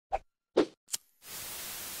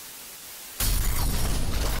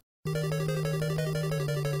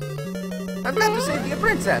I've got to save the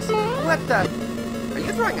princess. What the? Are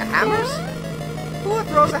you throwing a hammers? Who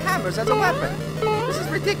throws a hammers as a weapon? This is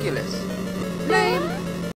ridiculous. Lame.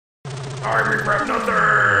 I regret nothing!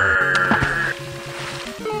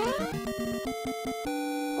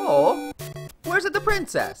 Oh, where's the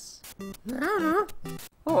princess?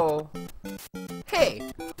 Oh. Hey,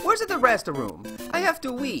 where's the restroom? I have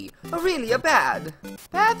to wee. Really a bad.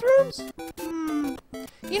 Bathrooms?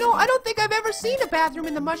 You know, I don't think I've ever seen a bathroom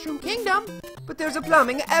in the Mushroom Kingdom. But there's a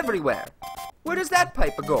plumbing everywhere. Where does that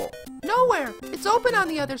pipe go? Nowhere. It's open on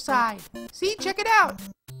the other side. See, check it out.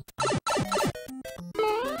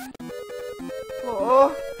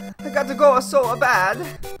 Oh, I got to go so bad.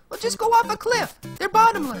 Well, just go off a cliff. They're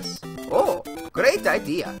bottomless. Oh, great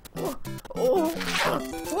idea. Oh,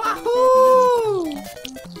 wahoo!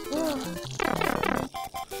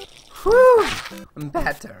 Whew,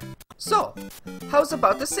 better. So, how's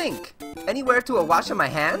about the sink? Anywhere to wash my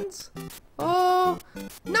hands? Oh,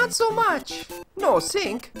 not so much. No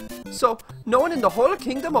sink? So, no one in the whole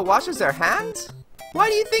kingdom washes their hands? Why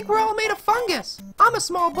do you think we're all made of fungus? I'm a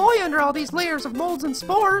small boy under all these layers of molds and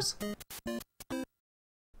spores.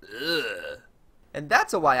 Ugh. And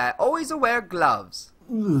that's why I always wear gloves.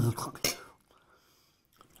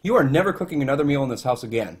 You are never cooking another meal in this house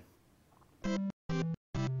again.